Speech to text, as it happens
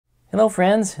Hello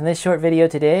friends, in this short video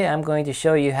today I'm going to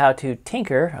show you how to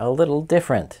tinker a little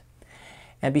different.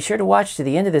 And be sure to watch to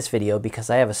the end of this video because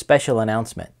I have a special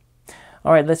announcement.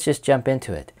 Alright, let's just jump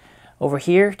into it. Over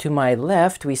here to my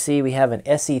left we see we have an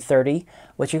SE30.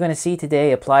 What you're going to see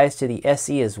today applies to the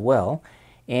SE as well.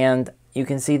 And you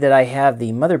can see that I have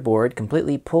the motherboard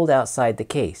completely pulled outside the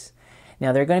case.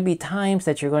 Now there are going to be times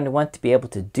that you're going to want to be able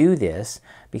to do this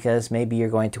because maybe you're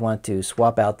going to want to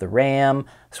swap out the RAM,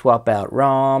 swap out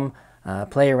ROM,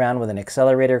 play around with an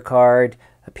accelerator card,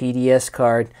 a PDS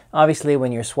card. Obviously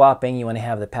when you're swapping you want to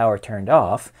have the power turned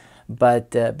off,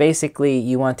 but basically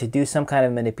you want to do some kind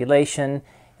of manipulation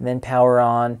and then power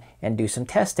on and do some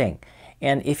testing.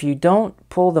 And if you don't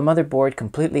pull the motherboard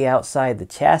completely outside the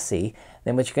chassis,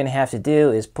 then what you're going to have to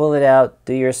do is pull it out,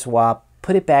 do your swap,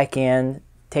 put it back in,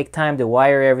 take time to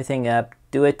wire everything up,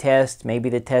 do a test, maybe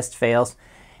the test fails,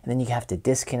 and then you have to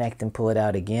disconnect and pull it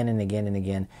out again and again and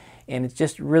again. And it's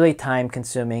just really time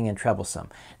consuming and troublesome.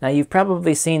 Now you've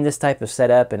probably seen this type of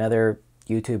setup in other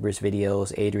YouTubers'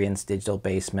 videos, Adrian's Digital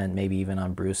Basement, maybe even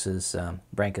on Bruce's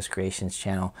Brankus Creations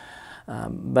channel.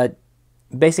 But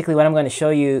basically what I'm going to show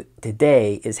you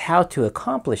today is how to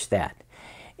accomplish that.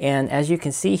 And as you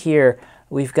can see here,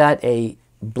 we've got a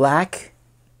black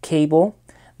cable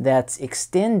that's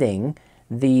extending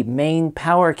the main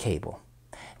power cable.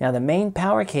 Now the main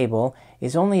power cable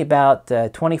is only about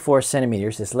 24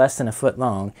 centimeters, it's less than a foot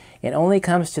long, and only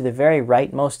comes to the very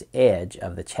rightmost edge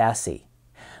of the chassis.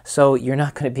 So you're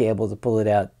not going to be able to pull it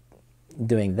out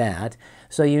doing that.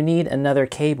 So you need another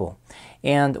cable.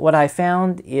 And what I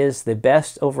found is the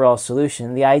best overall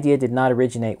solution. The idea did not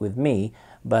originate with me,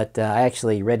 but I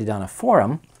actually read it on a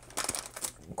forum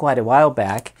quite a while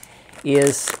back,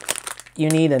 is you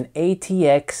need an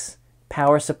ATX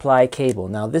power supply cable.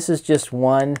 Now this is just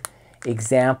one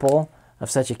example of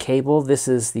such a cable. This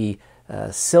is the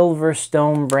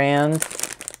SilverStone brand.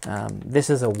 This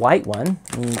is a white one.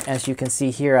 And as you can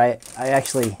see here, I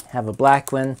actually have a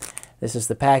black one. This is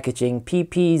the packaging,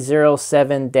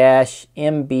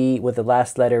 PP07-MB with the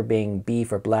last letter being B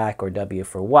for black or W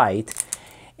for white.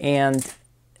 And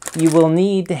you will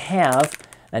need to have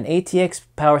an ATX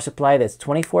power supply that's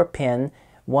 24 pin,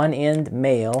 one end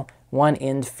male, one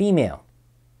end female.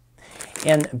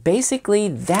 And basically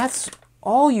that's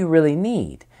all you really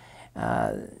need.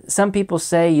 Some people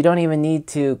say you don't even need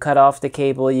to cut off the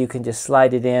cable, you can just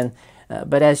slide it in.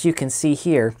 But as you can see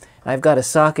here, I've got a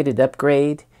socketed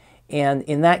upgrade, and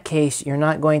in that case you're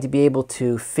not going to be able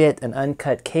to fit an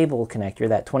uncut cable connector,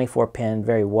 that 24 pin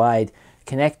very wide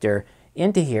connector,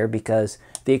 into here because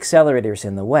the accelerator is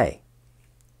in the way.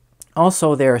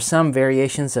 Also, there are some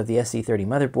variations of the SE30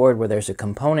 motherboard where there's a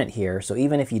component here, so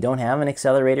even if you don't have an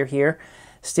accelerator here,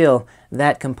 still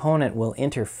that component will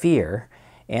interfere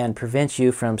and prevent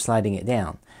you from sliding it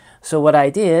down. So what I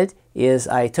did is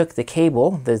I took the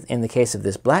cable, in the case of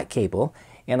this black cable,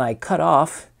 and I cut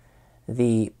off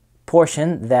the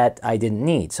portion that I didn't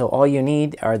need. So all you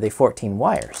need are the 14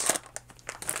 wires.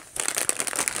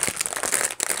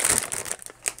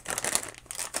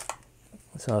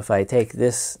 So if I take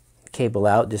this cable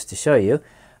out just to show you,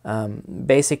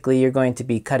 basically you're going to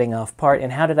be cutting off part.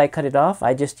 And how did I cut it off?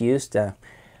 I just used a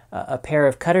pair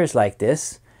of cutters like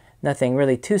this. Nothing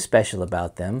really too special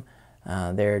about them.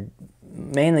 They're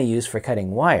mainly used for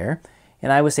cutting wire,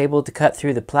 and I was able to cut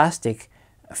through the plastic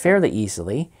fairly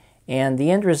easily, and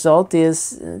the end result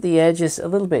is the edge is a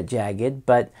little bit jagged,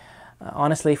 but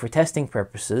honestly for testing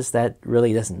purposes that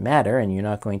really doesn't matter, and you're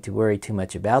not going to worry too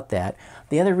much about that.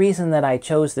 The other reason that I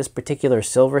chose this particular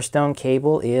SilverStone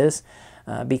cable is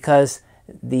because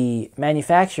the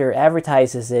manufacturer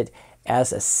advertises it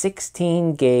as a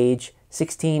 16 gauge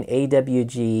 16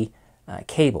 AWG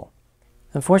cable.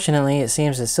 Unfortunately, it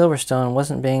seems that SilverStone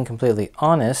wasn't being completely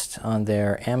honest on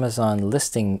their Amazon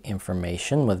listing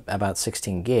information about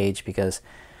 16 gauge, because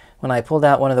when I pulled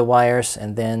out one of the wires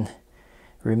and then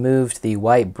removed the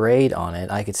white braid on it,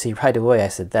 I could see right away, I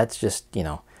said, that's just, you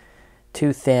know,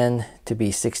 too thin to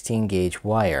be 16 gauge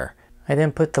wire. I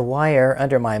then put the wire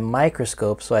under my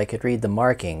microscope so I could read the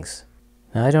markings.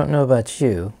 Now I don't know about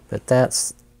you, but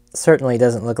that certainly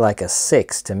doesn't look like a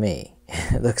 6 to me.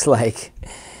 It looks like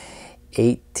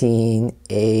 18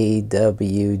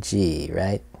 AWG,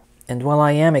 right? And while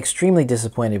I am extremely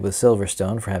disappointed with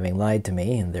SilverStone for having lied to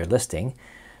me in their listing,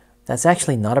 that's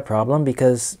actually not a problem,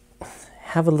 because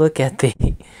have a look at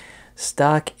the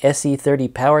stock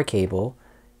SE30 power cable.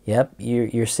 Yep,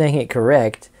 you're saying it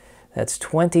correct. That's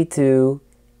 22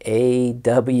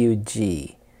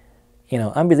 AWG. You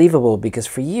know, unbelievable, because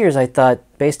for years I thought,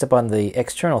 based upon the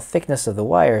external thickness of the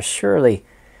wire, surely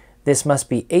this must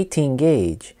be 18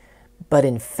 gauge. But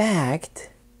in fact,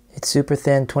 It's super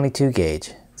thin 22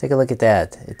 gauge. Take a look at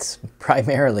that. It's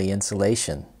primarily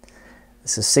insulation.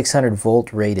 This is 600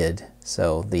 volt rated,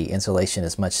 so the insulation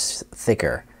is much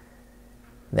thicker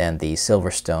than the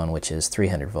SilverStone, which is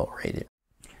 300 volt rated.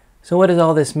 So what does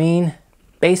all this mean?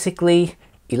 Basically,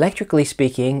 electrically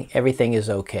speaking, everything is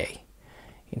okay.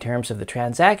 In terms of the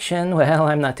transaction, well,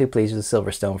 I'm not too pleased with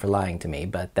SilverStone for lying to me,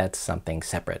 but that's something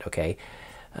separate, okay?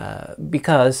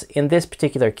 Because in this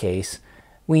particular case,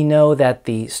 we know that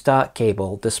the stock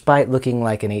cable, despite looking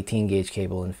like an 18 gauge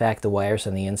cable, in fact the wires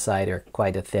on the inside are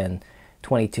quite a thin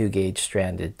 22 gauge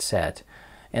stranded set.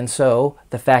 And so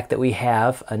the fact that we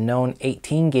have a known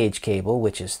 18 gauge cable,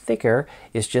 which is thicker,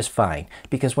 is just fine.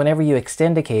 Because whenever you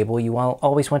extend a cable, you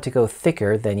always want to go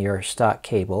thicker than your stock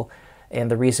cable.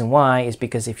 And the reason why is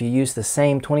because if you use the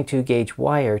same 22 gauge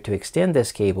wire to extend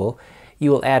this cable,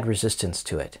 you will add resistance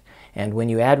to it. And when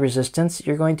you add resistance,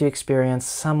 you're going to experience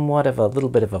somewhat of a little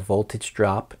bit of a voltage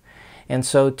drop. And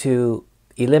so to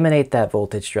eliminate that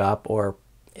voltage drop, or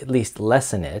at least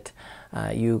lessen it,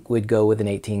 you would go with an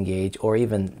 18 gauge or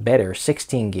even better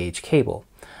 16 gauge cable.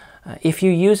 If you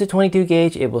use a 22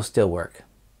 gauge, it will still work.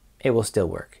 It will still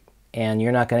work. And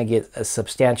you're not going to get a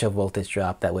substantial voltage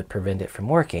drop that would prevent it from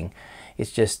working.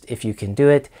 It's just, if you can do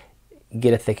it,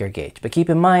 get a thicker gauge. But keep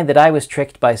in mind that I was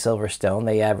tricked by SilverStone.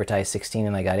 They advertised 16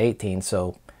 and I got 18,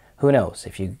 so who knows?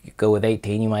 If you go with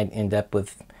 18, you might end up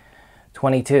with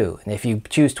 22. And if you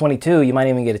choose 22, you might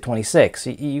even get a 26.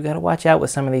 You got to watch out with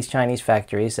some of these Chinese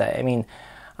factories. I mean,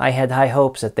 I had high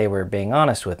hopes that they were being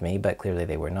honest with me, but clearly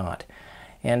they were not.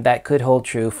 And that could hold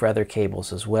true for other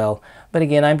cables as well. But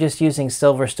again, I'm just using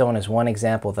SilverStone as one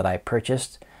example that I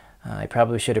purchased. I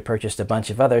probably should have purchased a bunch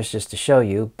of others just to show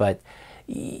you, but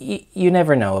you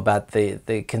never know about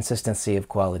the consistency of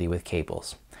quality with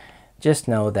cables. Just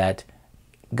know that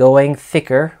going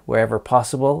thicker wherever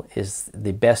possible is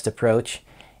the best approach,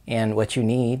 and what you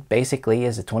need basically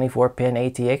is a 24-pin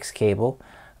ATX cable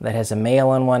that has a male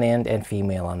on one end and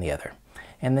female on the other,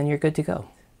 and then you're good to go.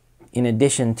 In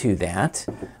addition to that,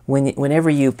 whenever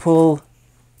you pull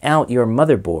out your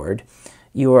motherboard,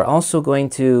 you are also going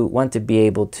to want to be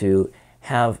able to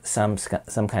have some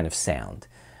kind of sound.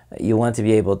 You want to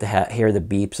be able to hear the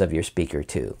beeps of your speaker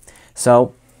too.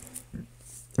 So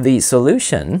the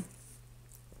solution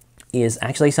is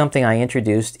actually something I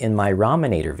introduced in my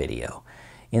Raminator video.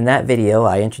 In that video,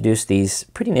 I introduced these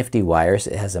pretty nifty wires.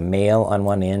 It has a male on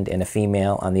one end and a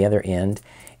female on the other end,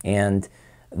 and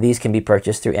these can be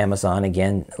purchased through Amazon.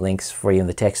 Again, links for you in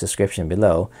the text description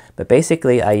below. But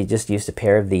basically, I just used a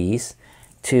pair of these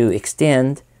to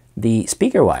extend the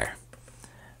speaker wire,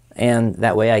 and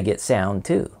that way I get sound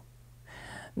too.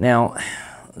 Now,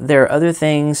 there are other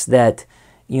things that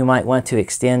you might want to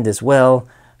extend as well.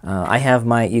 I have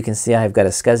you can see I've got a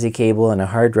SCSI cable and a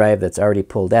hard drive that's already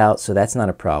pulled out, so that's not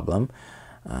a problem.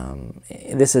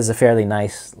 This is a fairly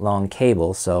nice long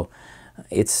cable, so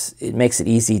it makes it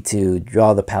easy to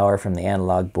draw the power from the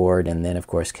analog board and then of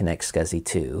course connect SCSI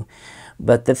too.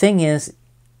 But the thing is,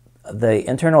 the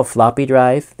internal floppy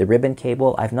drive, the ribbon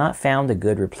cable, I've not found a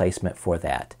good replacement for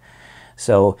that.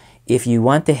 So if you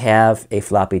want to have a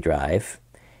floppy drive,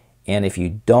 and if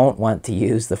you don't want to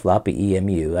use the floppy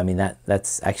EMU, I mean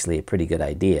that's actually a pretty good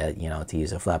idea, you know, to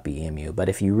use a floppy EMU. But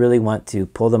if you really want to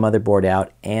pull the motherboard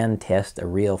out and test a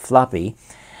real floppy,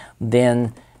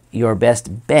 then your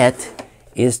best bet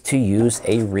is to use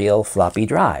a real floppy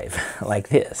drive like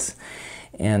this.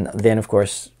 And then of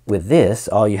course with this,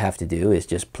 all you have to do is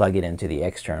just plug it into the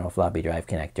external floppy drive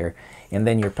connector, and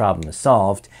then your problem is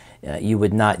solved. You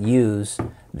would not use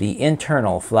the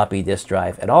internal floppy disk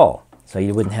drive at all. So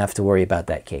you wouldn't have to worry about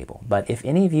that cable. But if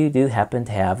any of you do happen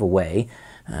to have a way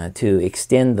to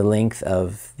extend the length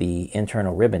of the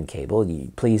internal ribbon cable,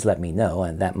 please let me know,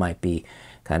 and that might be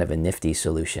kind of a nifty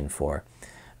solution for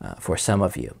some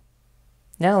of you.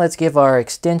 Now let's give our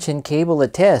extension cable a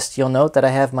test. You'll note that I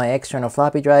have my external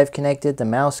floppy drive connected, the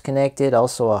mouse connected,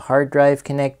 also a hard drive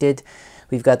connected.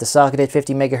 We've got the socketed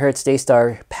 50 megahertz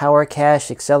Daystar power cache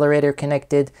accelerator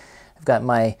connected. I've got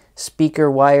my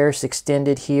speaker wires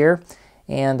extended here,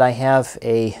 and I have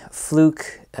a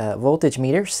Fluke voltage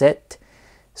meter set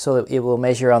so that it will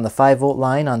measure on the 5-volt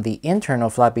line on the internal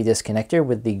floppy disk connector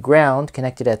with the ground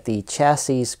connected at the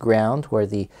chassis ground where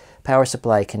the power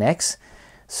supply connects.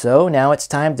 So now it's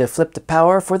time to flip the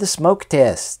power for the smoke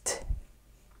test.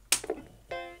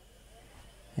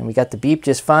 And we got the beep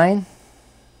just fine,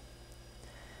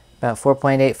 about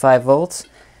 4.85 volts.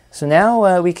 So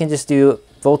now we can just do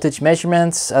voltage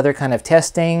measurements, other kind of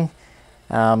testing.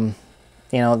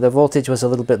 You know, the voltage was a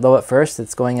little bit low at first.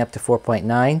 It's going up to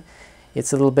 4.9.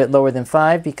 It's a little bit lower than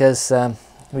 5 because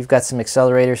we've got some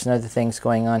accelerators and other things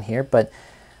going on here. But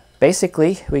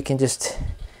basically we can just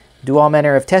do all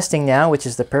manner of testing now, which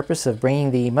is the purpose of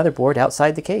bringing the motherboard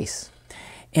outside the case.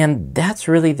 And that's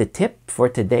really the tip for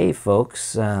today,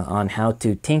 folks, on how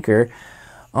to tinker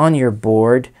on your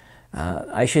board.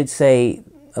 I should say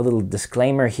a little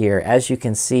disclaimer here. As you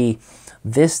can see,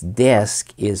 this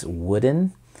desk is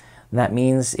wooden. That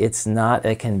means it's not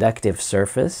a conductive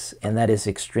surface, and that is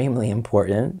extremely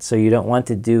important. So you don't want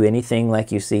to do anything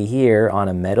like you see here on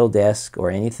a metal desk, or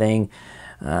anything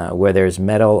where there's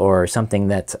metal or something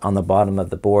that's on the bottom of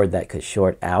the board that could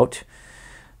short out.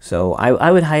 So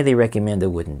I would highly recommend a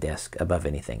wooden desk above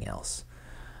anything else.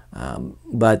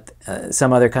 But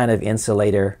some other kind of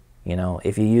insulator, you know,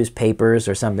 if you use papers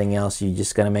or something else, you're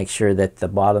just going to make sure that the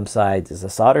bottom side is a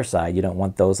solder side. You don't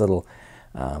want those little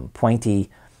pointy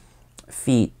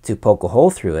feet to poke a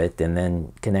hole through it and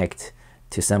then connect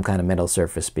to some kind of metal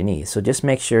surface beneath. So just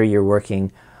make sure you're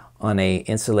working on a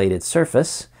insulated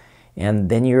surface, and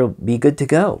then you'll be good to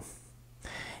go.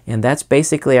 And that's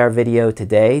basically our video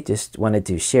today. Just wanted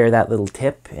to share that little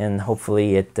tip, and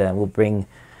hopefully it will bring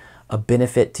a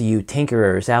benefit to you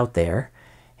tinkerers out there,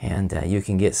 and you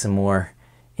can get some more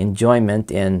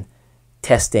enjoyment in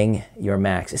testing your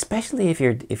Macs, especially if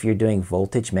you're doing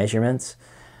voltage measurements.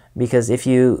 Because if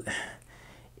you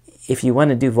want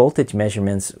to do voltage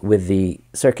measurements with the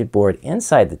circuit board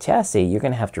inside the chassis, you're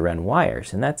going to have to run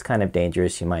wires, and that's kind of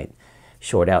dangerous. You might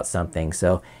short out something.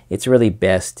 So it's really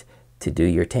best to do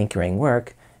your tinkering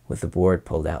work with the board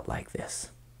pulled out like this.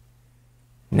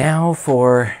 Now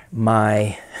for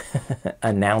my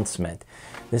announcement.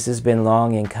 This has been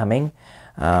long in coming,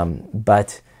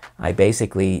 but I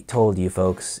basically told you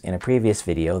folks in a previous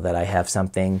video that I have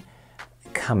something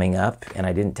coming up, and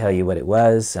I didn't tell you what it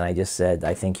was, and I just said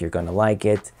I think you're going to like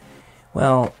it.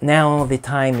 Well, now the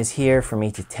time is here for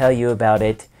me to tell you about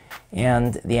it,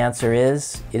 and the answer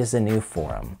is it is a new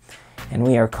forum, and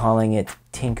we are calling it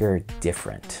Tinker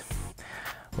Different.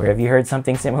 Where have you heard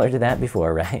something similar to that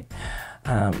before, right?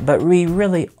 But we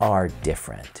really are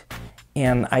different,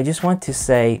 and I just want to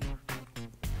say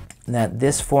that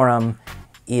this forum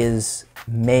is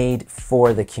made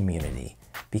for the community,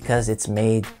 because it's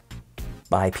made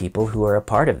by people who are a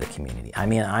part of the community. I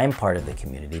mean, I'm part of the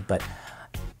community, but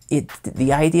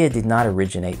the idea did not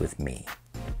originate with me.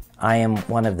 I am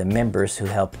one of the members who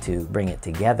helped to bring it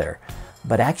together,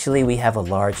 but actually we have a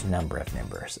large number of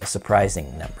members, a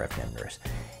surprising number of members.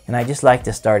 And I just like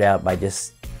to start out by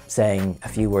just saying a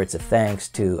few words of thanks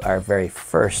to our very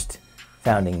first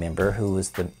founding member, who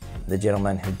was the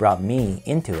gentleman who brought me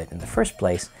into it in the first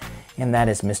place, and that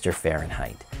is Mr.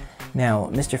 Fahrenheit. Now,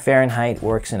 Mr. Fahrenheit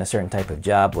works in a certain type of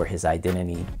job where his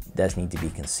identity does need to be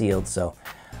concealed, so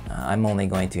I'm only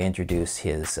going to introduce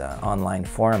his online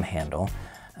forum handle.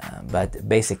 But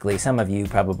basically, some of you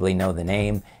probably know the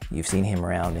name. You've seen him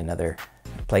around in other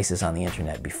places on the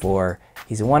internet before.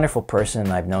 He's a wonderful person.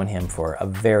 I've known him for a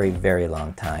very, very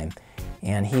long time.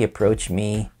 And he approached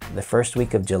me the first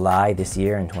week of July this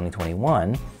year in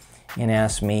 2021 and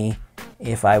asked me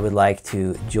if I would like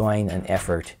to join an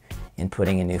effort in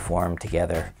putting a new forum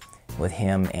together with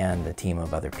him and a team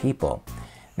of other people.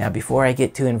 Now, before I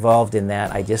get too involved in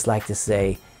that, I'd just like to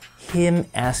say him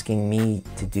asking me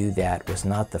to do that was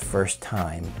not the first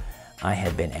time I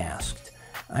had been asked.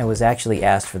 I was actually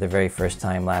asked for the very first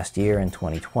time last year in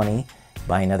 2020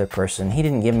 by another person. He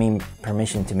didn't give me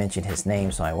permission to mention his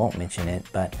name, so I won't mention it,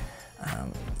 but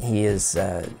he is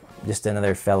just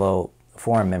another fellow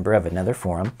forum member of another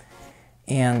forum.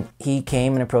 And he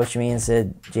came and approached me and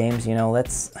said, James, you know,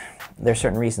 there's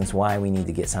certain reasons why we need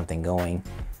to get something going,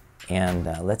 and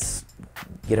let's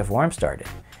get a forum started.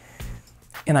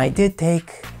 And I did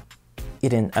take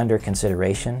it under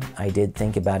consideration. I did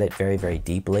think about it very, very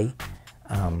deeply.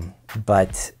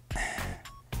 But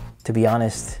to be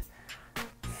honest,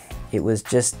 it was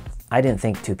just, I didn't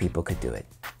think two people could do it.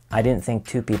 I didn't think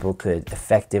two people could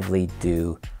effectively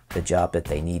do the job that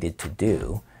they needed to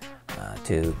do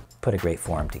to put a great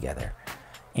forum together.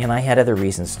 And I had other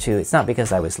reasons too. It's not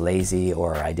because I was lazy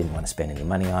or I didn't want to spend any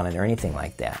money on it or anything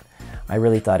like that. I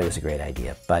really thought it was a great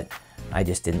idea, but I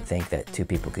just didn't think that two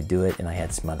people could do it, and I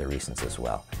had some other reasons as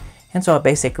well. And so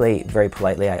basically, very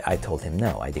politely, I told him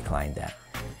no, I declined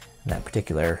that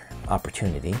particular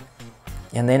opportunity.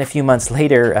 And then a few months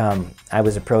later, I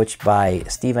was approached by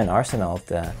Stephen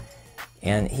Arsenault,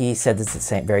 and he said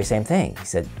the very same thing. He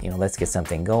said, you know, let's get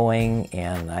something going.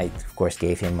 And I, of course,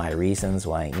 gave him my reasons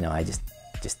why, you know, I just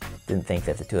didn't think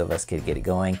that the two of us could get it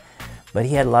going. But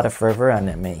he had a lot of fervor, and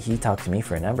I mean, he talked to me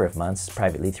for a number of months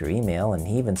privately through email, and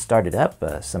he even started up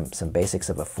some basics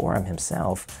of a forum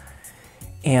himself.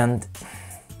 And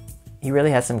he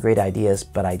really had some great ideas,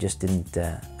 but I just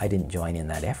didn't join in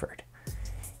that effort.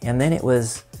 And then it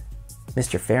was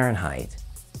Mr. Fahrenheit,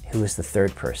 who was the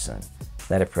third person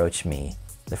that approached me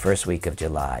the first week of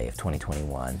July of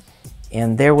 2021.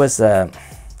 And there was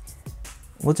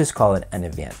we'll just call it an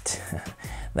event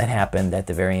that happened at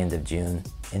the very end of June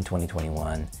in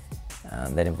 2021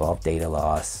 that involved data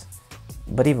loss.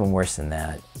 But even worse than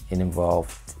that, it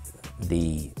involved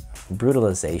the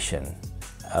brutalization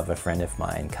of a friend of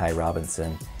mine, Kai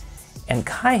Robinson. And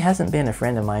Kai hasn't been a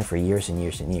friend of mine for years and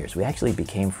years and years. We actually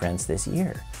became friends this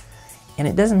year. And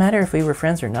it doesn't matter if we were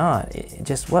friends or not.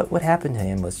 Just what happened to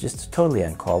him was just totally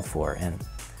uncalled for. And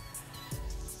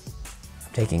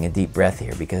I'm taking a deep breath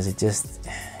here because it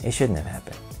shouldn't have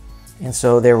happened. And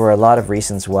so there were a lot of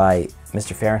reasons why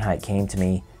Mr. Fahrenheit came to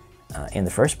me in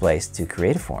the first place to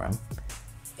create a forum.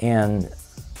 And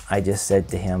I just said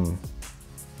to him,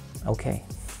 okay,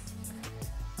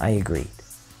 I agreed.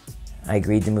 I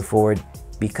agreed to move forward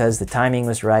because the timing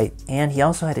was right, and he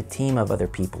also had a team of other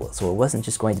people, so it wasn't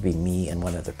just going to be me and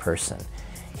one other person.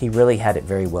 He really had it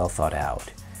very well thought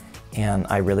out, and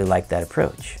I really liked that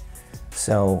approach.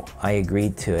 So I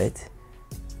agreed to it,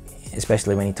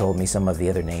 especially when he told me some of the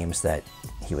other names that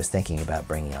he was thinking about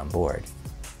bringing on board.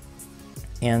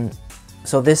 And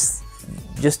so this,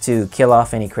 just to kill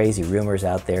off any crazy rumors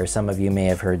out there, some of you may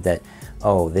have heard that,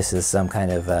 oh, this is some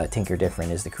kind of Tinker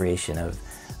Different is the creation of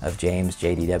James,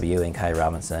 JDW, and Kai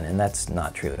Robinson, and that's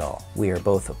not true at all. We are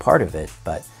both a part of it,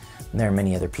 but there are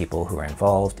many other people who are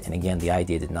involved, and again, the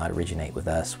idea did not originate with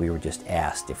us. We were just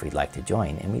asked if we'd like to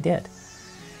join, and we did.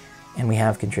 And we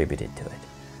have contributed to it.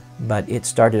 But it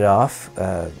started off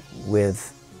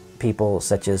with people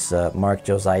such as Mark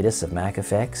Jositis of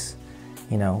MacFX.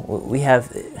 You know, we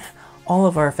have, all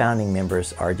of our founding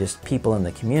members are just people in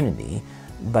the community,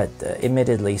 but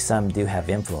admittedly some do have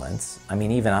influence. I mean,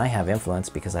 even I have influence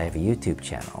because I have a YouTube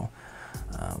channel.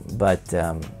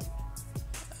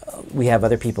 We have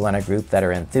other people in our group that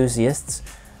are enthusiasts.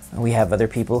 We have other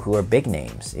people who are big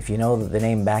names. If you know the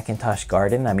name Macintosh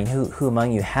Garden, I mean, who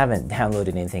among you haven't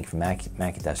downloaded anything from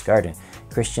Macintosh Garden?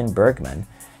 Christian Bergman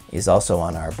is also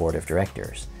on our board of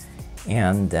directors.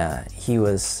 And he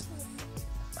was,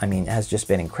 I mean, has just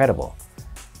been incredible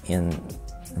in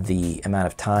the amount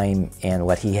of time and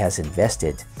what he has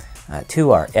invested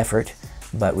to our effort.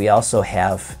 But we also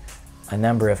have a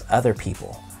number of other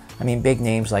people. I mean, big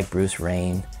names like Bruce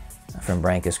Rain from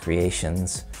Branca's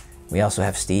Creations. We also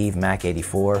have Steve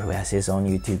Mac84, who has his own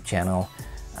YouTube channel.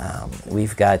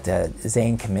 We've got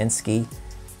Zane Kaminsky,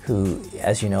 who,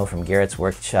 as you know from Garrett's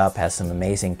Workshop, has some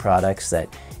amazing products that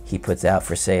he puts out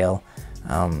for sale.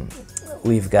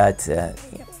 We've got a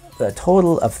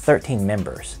total of 13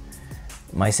 members,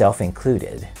 myself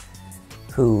included,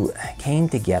 who came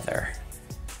together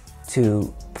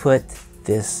to put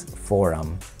this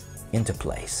forum into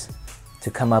place,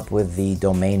 to come up with the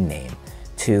domain name,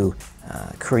 to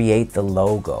create the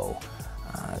logo,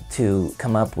 to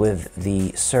come up with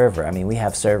the server. I mean, we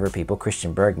have server people,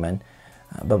 Christian Bergman,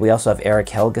 but we also have Eric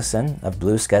Helgeson of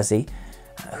Blue Scuzzy,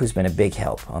 who's been a big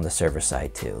help on the server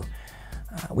side too.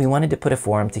 We wanted to put a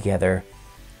forum together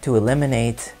to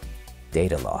eliminate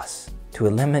data loss, to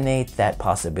eliminate that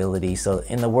possibility. So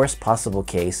in the worst possible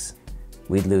case,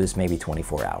 we'd lose maybe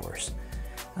 24 hours.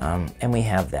 And we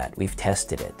have that. We've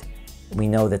tested it. We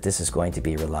know that this is going to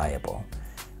be reliable.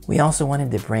 We also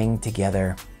wanted to bring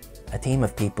together a team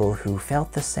of people who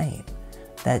felt the same,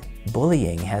 that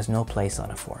bullying has no place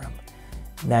on a forum,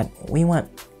 that we want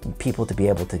people to be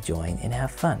able to join and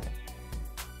have fun.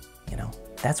 You know,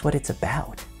 that's what it's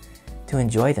about, to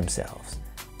enjoy themselves,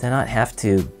 to not have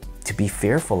to be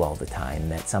fearful all the time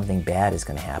that something bad is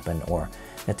going to happen or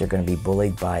that they're going to be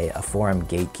bullied by a forum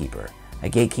gatekeeper. A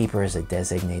gatekeeper is a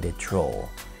designated troll,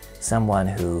 someone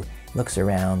who looks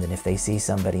around, and if they see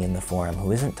somebody in the forum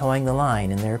who isn't towing the line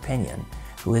in their opinion,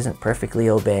 who isn't perfectly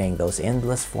obeying those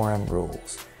endless forum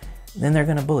rules, then they're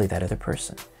going to bully that other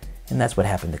person. And that's what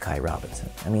happened to Kai Robinson.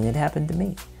 I mean, it happened to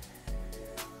me.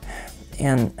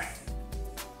 And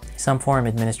some forum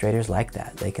administrators like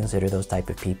that. They consider those type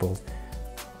of people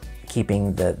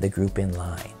keeping the group in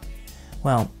line.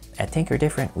 Well, at Tinker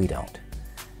Different, we don't.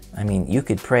 I mean, you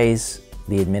could praise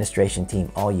the administration team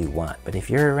all you want, but if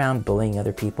you're around bullying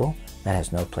other people, that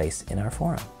has no place in our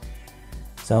forum.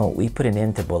 So we put an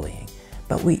end to bullying.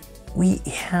 But we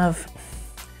have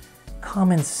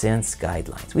common sense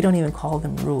guidelines. We don't even call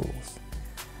them rules.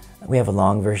 We have a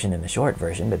long version and a short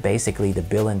version, but basically the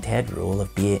Bill and Ted rule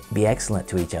of be excellent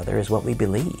to each other is what we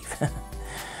believe.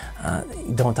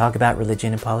 Don't talk about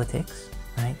religion and politics,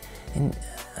 right?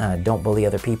 And don't bully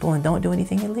other people, and don't do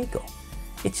anything illegal.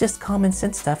 It's just common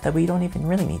sense stuff that we don't even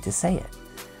really need to say it.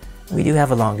 We do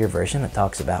have a longer version that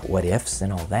talks about what ifs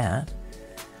and all that.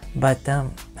 But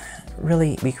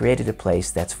really, we created a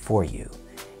place that's for you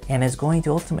and is going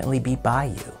to ultimately be by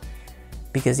you.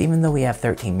 Because even though we have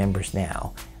 13 members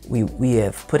now, we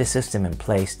have put a system in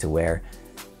place to where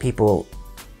people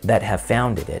that have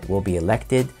founded it will be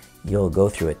elected, you'll go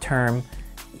through a term,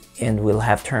 and we'll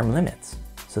have term limits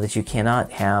so that you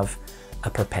cannot have a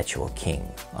perpetual king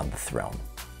on the throne.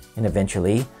 And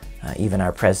eventually, even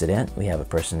our president, we have a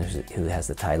person who has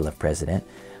the title of president,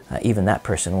 even that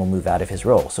person will move out of his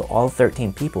role. So all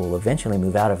 13 people will eventually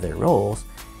move out of their roles,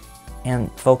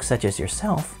 and folks such as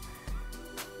yourself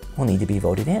will need to be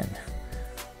voted in.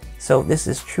 So this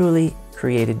is truly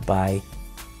created by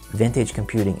vintage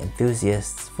computing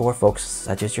enthusiasts for folks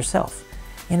such as yourself.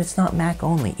 And it's not Mac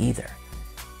only either.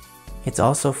 It's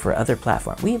also for other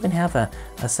platforms. We even have a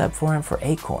subforum for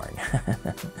Acorn.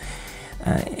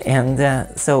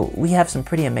 So we have some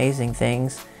pretty amazing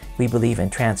things. We believe in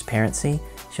transparency,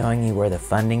 showing you where the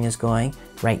funding is going.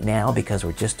 Right now, because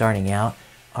we're just starting out,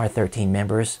 our 13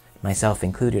 members, myself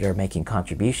included, are making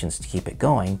contributions to keep it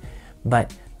going.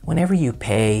 But whenever you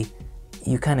pay,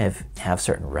 you kind of have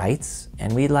certain rights,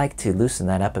 and we'd like to loosen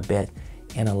that up a bit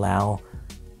and allow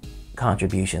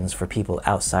contributions for people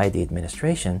outside the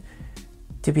administration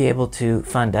to be able to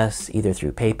fund us either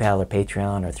through PayPal or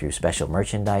Patreon or through special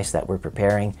merchandise that we're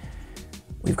preparing.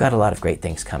 We've got a lot of great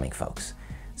things coming, folks.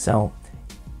 So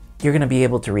you're going to be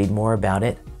able to read more about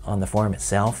it on the forum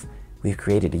itself. We've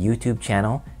created a YouTube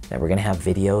channel that we're going to have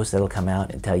videos that'll come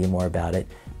out and tell you more about it.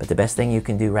 But the best thing you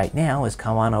can do right now is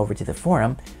come on over to the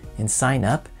forum and sign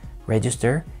up,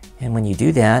 register, and when you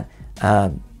do that,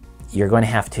 you're going to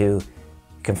have to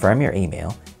confirm your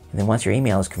email. And then once your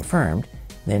email is confirmed,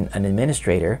 then an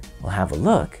administrator will have a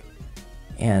look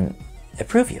and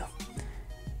approve you.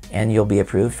 And you'll be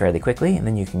approved fairly quickly, and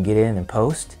then you can get in and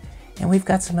post. And we've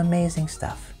got some amazing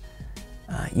stuff.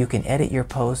 You can edit your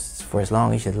posts for as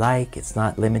long as you like. It's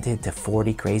not limited to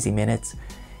 40 crazy minutes.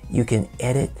 You can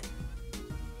edit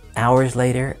hours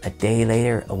later, a day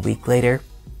later, a week later,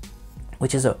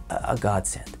 which is a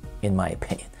godsend, in my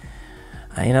opinion.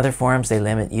 In other forums, they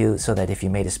limit you so that if you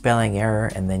made a spelling error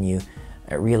and then you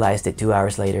realized it 2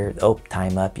 hours later, oh,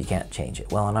 time up, you can't change it.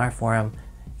 Well, on our forum,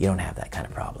 you don't have that kind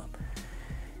of problem.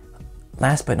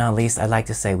 Last but not least, I'd like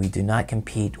to say we do not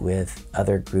compete with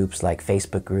other groups like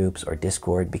Facebook groups or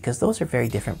Discord, because those are very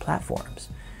different platforms.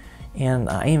 And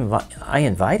I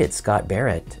invited Scott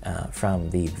Barrett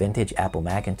from the Vintage Apple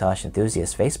Macintosh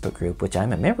Enthusiast Facebook group, which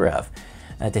I'm a member of,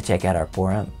 to check out our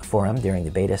forum during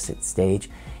the beta stage.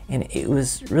 And it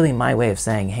was really my way of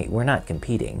saying, hey, we're not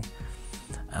competing.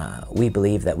 We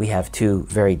believe that we have two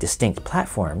very distinct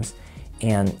platforms,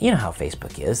 and you know how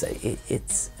Facebook is.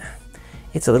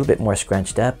 It's a little bit more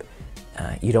scrunched up.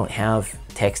 You don't have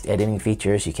text editing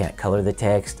features. You can't color the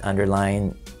text,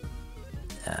 underline,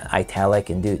 italic,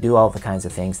 and do all the kinds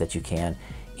of things that you can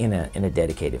in a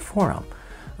dedicated forum.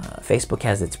 Facebook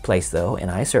has its place though,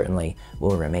 and I certainly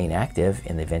will remain active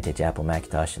in the Vintage Apple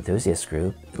Macintosh Enthusiast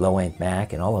group, Low-End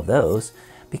Mac, and all of those,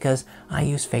 because I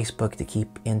use Facebook to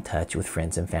keep in touch with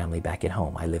friends and family back at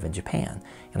home. I live in Japan,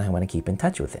 and I want to keep in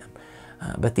touch with them.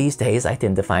 But these days, I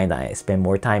tend to find I spend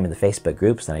more time in the Facebook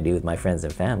groups than I do with my friends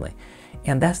and family.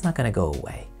 And that's not going to go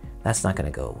away. That's not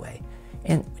going to go away.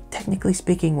 And technically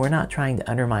speaking, we're not trying to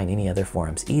undermine any other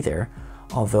forums either,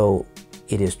 although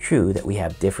it is true that we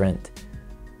have different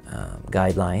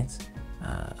guidelines.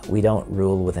 We don't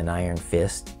rule with an iron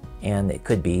fist, and it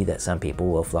could be that some people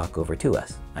will flock over to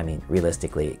us. I mean,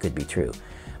 realistically, it could be true.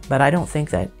 But I don't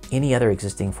think that any other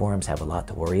existing forums have a lot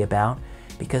to worry about,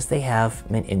 because they have,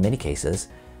 in many cases,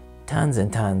 tons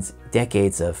and tons,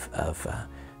 decades of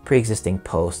pre-existing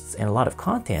posts and a lot of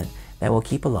content that will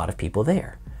keep a lot of people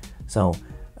there. So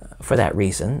for that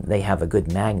reason, they have a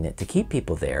good magnet to keep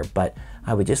people there. But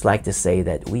I would just like to say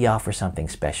that we offer something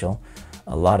special.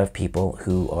 A lot of people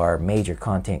who are major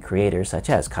content creators, such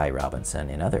as Kai Robinson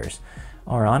and others,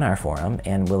 are on our forum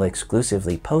and will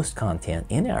exclusively post content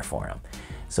in our forum.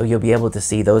 So you'll be able to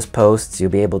see those posts,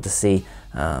 you'll be able to see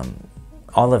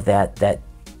all of that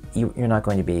you're not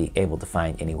going to be able to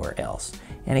find anywhere else.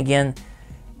 And again,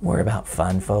 we're about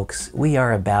fun, folks. We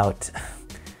are about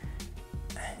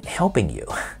helping you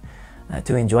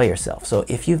to enjoy yourself. So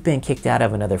if you've been kicked out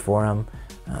of another forum,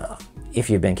 if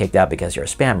you've been kicked out because you're a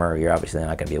spammer, you're obviously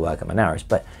not going to be welcome in ours.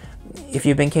 But if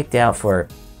you've been kicked out for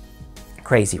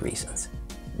crazy reasons,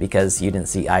 because you didn't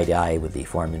see eye to eye with the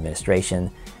forum administration,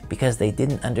 because they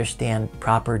didn't understand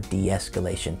proper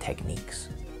de-escalation techniques,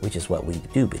 which is what we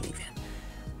do believe in,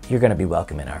 you're going to be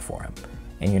welcome in our forum,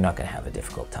 and you're not going to have a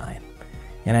difficult time.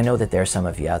 And I know that there are some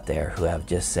of you out there who have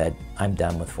just said, I'm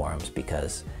done with forums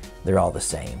because they're all the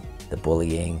same. The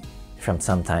bullying,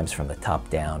 sometimes from the top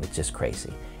down. It's just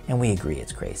crazy. And we agree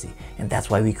it's crazy. And that's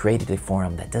why we created a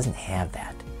forum that doesn't have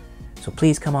that. So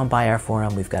please come on by our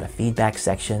forum. We've got a feedback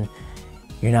section.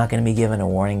 You're not going to be given a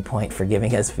warning point for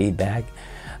giving us feedback.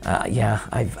 Yeah,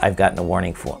 I've gotten a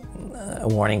warning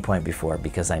point before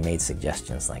because I made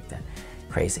suggestions like that.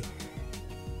 Crazy.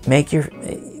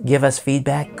 Give us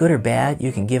feedback, good or bad.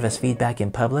 You can give us feedback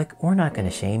in public. We're not going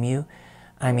to shame you.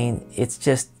 I mean, it's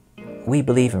just, we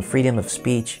believe in freedom of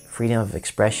speech, freedom of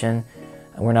expression.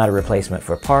 We're not a replacement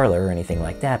for Parler or anything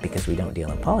like that because we don't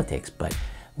deal in politics, but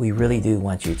we really do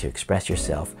want you to express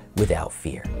yourself without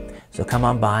fear. So come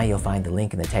on by, you'll find the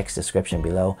link in the text description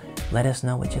below. Let us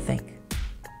know what you think.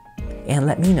 And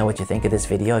let me know what you think of this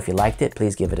video. If you liked it,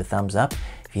 please give it a thumbs up.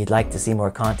 If you'd like to see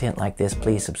more content like this,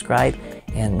 please subscribe.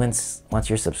 And once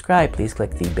you're subscribed, please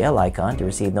click the bell icon to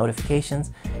receive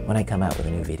notifications when I come out with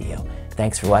a new video.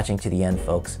 Thanks for watching to the end,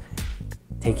 folks.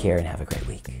 Take care and have a great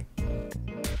week.